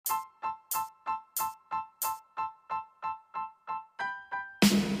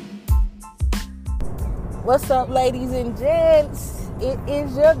What's up, ladies and gents? It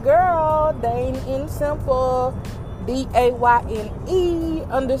is your girl, Dane in Simple,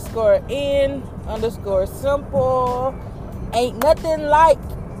 DAYNE_N_simple. Ain't nothing like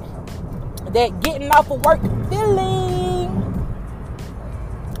that getting off of work feeling.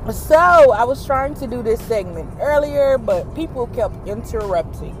 So, I was trying to do this segment earlier, but people kept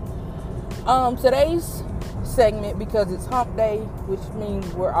interrupting. Today's segment, because it's hump day, which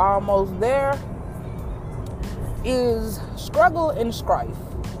means we're almost there, is struggle and strife.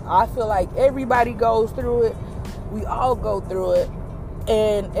 I feel like everybody goes through it. We all go through it.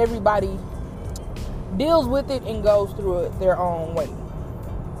 And everybody deals with it and goes through it their own way.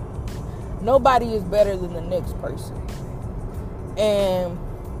 Nobody is better than the next person. And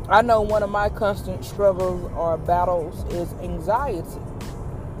I know one of my constant struggles or battles is anxiety.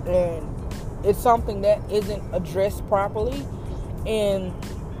 And it's something that isn't addressed properly in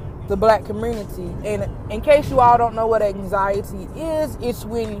the black community. And in case you all don't know what anxiety is, it's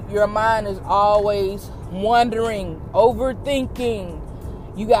when your mind is always wondering, overthinking.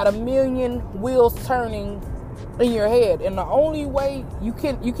 You got a million wheels turning in your head, and the only way you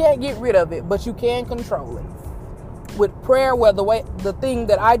can't get rid of it, but you can control it with prayer. Where the thing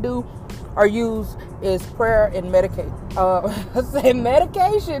that I do or use is prayer and medication.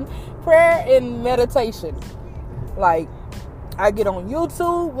 Prayer and meditation. Like, I get on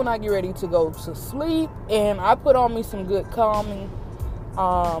YouTube when I get ready to go to sleep, and I put on me some good calming,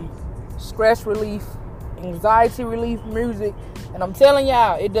 stress relief, anxiety relief music, and I'm telling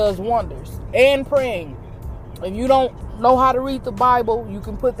y'all, it does wonders. And praying. If you don't know how to read the Bible, you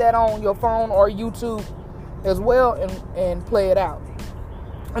can put that on your phone or YouTube as well and play it out.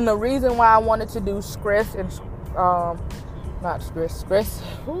 And the reason why I wanted to do stress.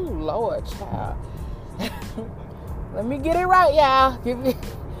 Ooh, Lord, child. Let me get it right, y'all. Give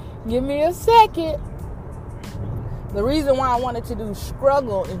me a second. The reason why I wanted to do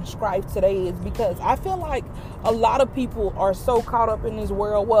struggle and strife today is because I feel like a lot of people are so caught up in this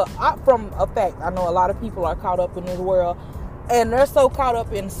world. Well, from a fact, I know a lot of people are caught up in this world, and they're so caught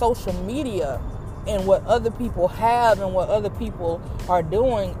up in social media and what other people have and what other people are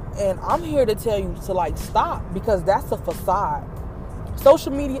doing. And I'm here to tell you to stop, because that's a facade.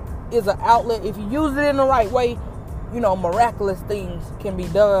 Social media is an outlet. If you use it in the right way, miraculous things can be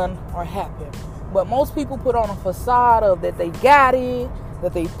done or happen. But most people put on a facade of that they got it,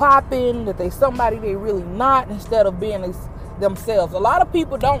 that they popping, that they somebody they really not, instead of being themselves. A lot of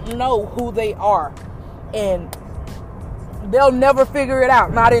people don't know who they are, and they'll never figure it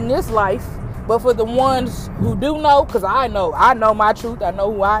out. Not in this life, but for the ones who do know, because I know my truth. I know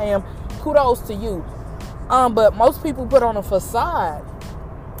who I am. Kudos to you. But most people put on a facade,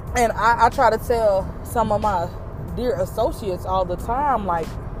 and I try to tell some of my dear associates all the time, like,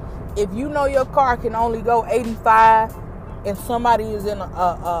 if you know your car can only go 85 and somebody is in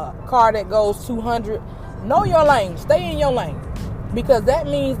a car that goes 200, know your lane. Stay in your lane. Because that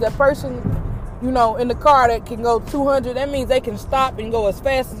means the person, in the car that can go 200, that means they can stop and go as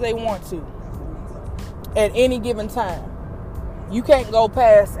fast as they want to at any given time. You can't go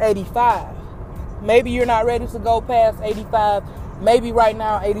past 85. Maybe you're not ready to go past 85. Maybe right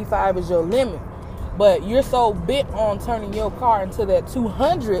now 85 is your limit. But you're so bent on turning your car into that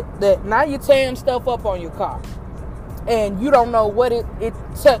 200 that now you're tearing stuff up on your car. And you don't know what it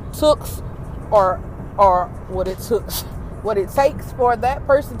took or what it took, what it takes for that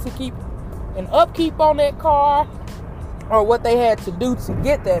person to keep an upkeep on that car, or what they had to do to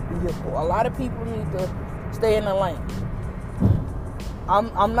get that vehicle. A lot of people need to stay in the lane.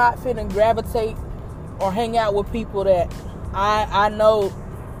 I'm not finna gravitate or hang out with people that I know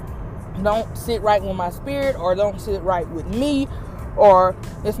don't sit right with my spirit, or don't sit right with me, or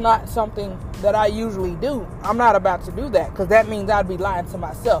it's not something that I usually do. I'm not about to do that, because that means I'd be lying to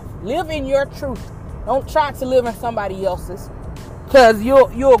myself. Live in your truth. Don't try to live in somebody else's, because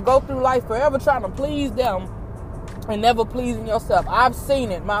you'll go through life forever trying to please them and never pleasing yourself. I've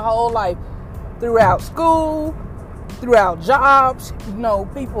seen it my whole life, throughout school, throughout jobs,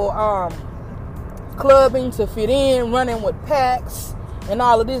 people clubbing to fit in, running with packs and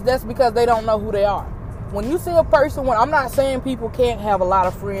all of this. That's because they don't know who they are. When you see a person, I'm not saying people can't have a lot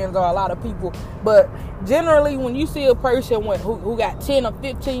of friends or a lot of people, but generally when you see a person who got 10 or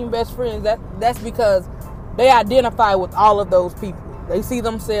 15 best friends, that's because they identify with all of those people. They see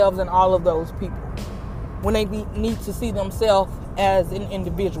themselves in all of those people, when they need to see themselves as an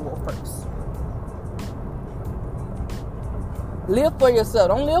individual first. Live for yourself.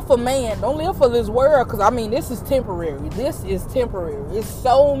 Don't live for man. Don't live for this world, because this is temporary. This is temporary. There's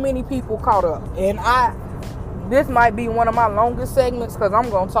so many people caught up, and this might be one of my longest segments, because I'm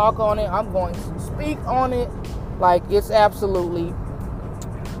going to talk on it. I'm going to speak on it like it's absolutely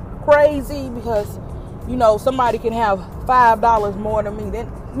crazy because, you know, somebody can have $5 more than me.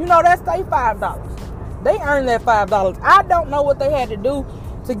 Then, you know, that's their $5. They earned that $5. I don't know what they had to do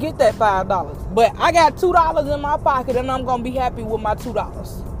to get that $5. But I got $2 in my pocket and I'm going to be happy with my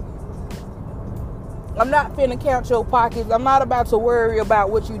 $2. I'm not finna count your pockets. I'm not about to worry about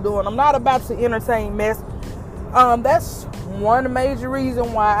what you're doing. I'm not about to entertain mess. That's one major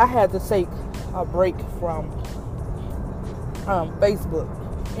reason why I had to take a break from Facebook.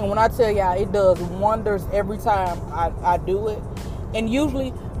 And when I tell y'all, it does wonders every time I do it. And usually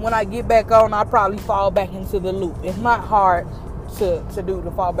when I get back on, I probably fall back into the loop. It's not hard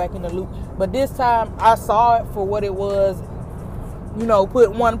to fall back in the loop. But this time I saw it for what it was. You know,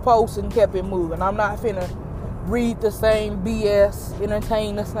 put one post and kept it moving. I'm not finna read the same BS,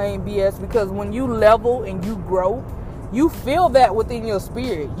 entertain the same BS, because when you level and you grow, you feel that within your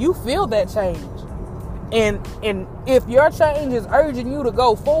spirit. You feel that change. And if your change is urging you to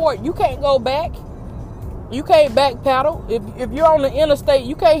go forward, you can't go back. You can't back pedal. If you're on the interstate,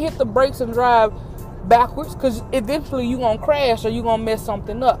 you can't hit the brakes and drive backwards, because eventually you're going to crash or you're going to mess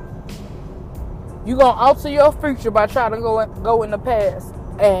something up. You're going to alter your future by trying to go in the past.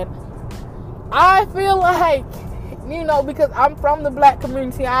 And I feel like, you know, because I'm from the black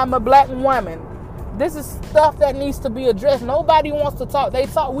community, I'm a black woman. This is stuff that needs to be addressed. Nobody wants to talk.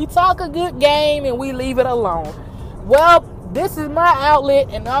 We talk a good game and we leave it alone. Well, this is my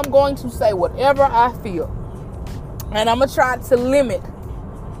outlet and I'm going to say whatever I feel. And I'm going to try to limit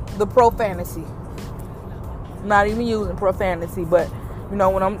the profanity. I'm not even using profanity, but you know,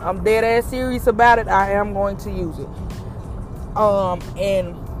 when I'm dead ass serious about it, I am going to use it.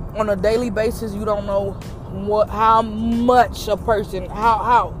 And on a daily basis, you don't know how much a person,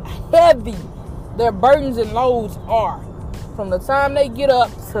 how heavy their burdens and loads are. From the time they get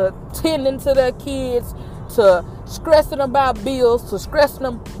up to tending to their kids, to stressing about bills, to stressing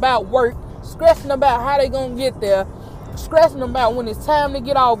about work, stressing about how they gonna get there, stressing about when it's time to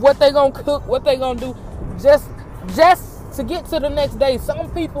get off, what they gonna cook, what they gonna do, just to get to the next day. Some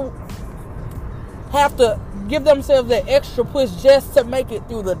people have to give themselves that extra push just to make it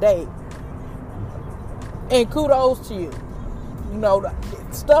through the day. And kudos to you. You know,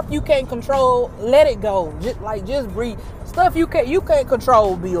 stuff you can't control, let it go. Just breathe. Stuff you can't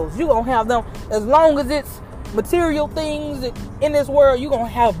control bills. You gonna have them as long as it's material things in this world. You gonna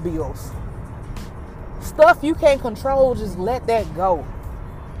have bills. Stuff you can't control, just let that go.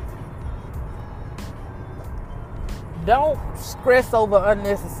 Don't stress over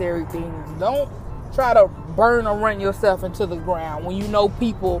unnecessary things. Don't try to burn or run yourself into the ground when you know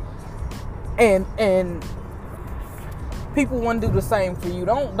people and people want to do the same for you.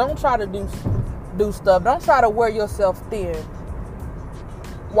 Don't try to do stuff. Don't try to wear yourself thin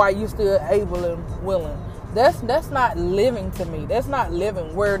while you're still able and willing. That's not living to me. That's not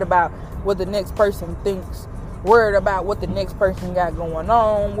living. Worried about what the next person thinks. Worried about what the next person got going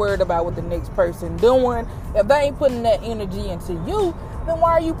on. Worried about what the next person doing. If they ain't putting that energy into you, then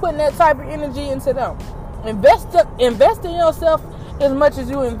why are you putting that type of energy into them? Invest in yourself as much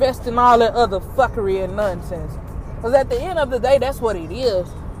as you invest in all that other fuckery and nonsense. Because at the end of the day, that's what it is.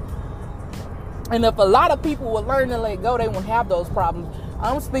 And if a lot of people would learn to let go, they wouldn't have those problems.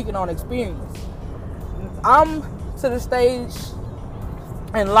 I'm speaking on experience. I'm to the stage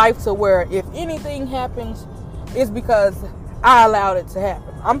in life to where if anything happens, it's because I allowed it to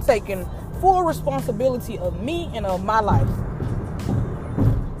happen. I'm taking full responsibility of me and of my life.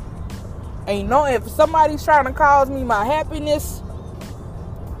 And you know, if somebody's trying to cause me my happiness,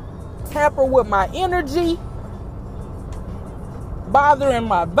 tamper with my energy, bothering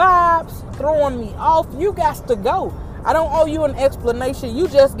my vibes, throwing me off, you got to go. I don't owe you an explanation. You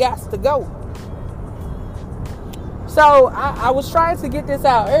just got to go. So I was trying to get this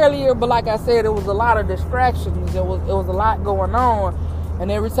out earlier, but like I said, it was a lot of distractions. It was a lot going on.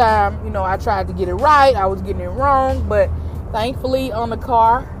 And every time, you know, I tried to get it right, I was getting it wrong. But thankfully on the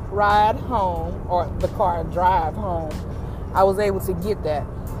car ride home, or the car drive home, I was able to get that.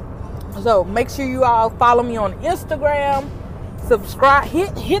 So make sure you all follow me on Instagram. Subscribe,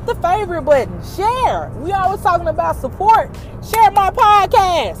 hit the favorite button, share. We always talking about support. Share my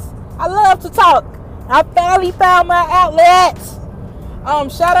podcast. I love to talk. I finally found my outlet.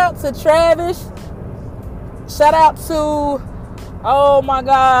 Shout out to Travis. Shout out to, oh my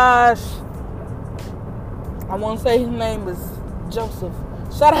gosh, I want to say his name is Joseph.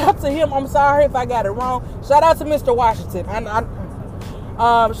 Shout out to him. I'm sorry if I got it wrong. Shout out to Mr. Washington.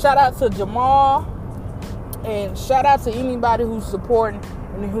 Shout out to Jamal. And shout out to anybody who's supporting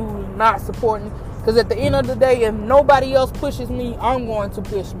and who's not supporting. Because at the end of the day, if nobody else pushes me, I'm going to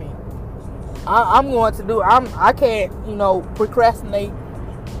push me. I'm going to do. I can't, procrastinate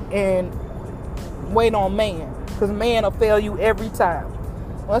and wait on man, because man will fail you every time.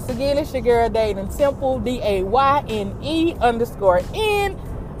 Once again, it's your girl Dayton Temple,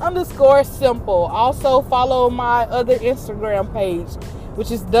 DAYNE_N_Simple. Also follow my other Instagram page,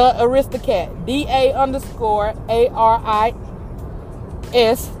 which is the Aristocat, DA_ARISTAKAT.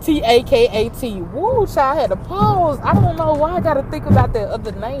 Woo, child, I had to pause. I don't know why I gotta think about that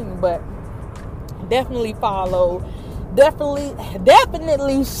other name, but definitely follow,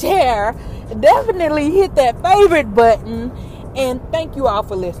 definitely share, definitely hit that favorite button, and thank you all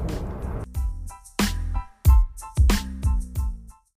for listening.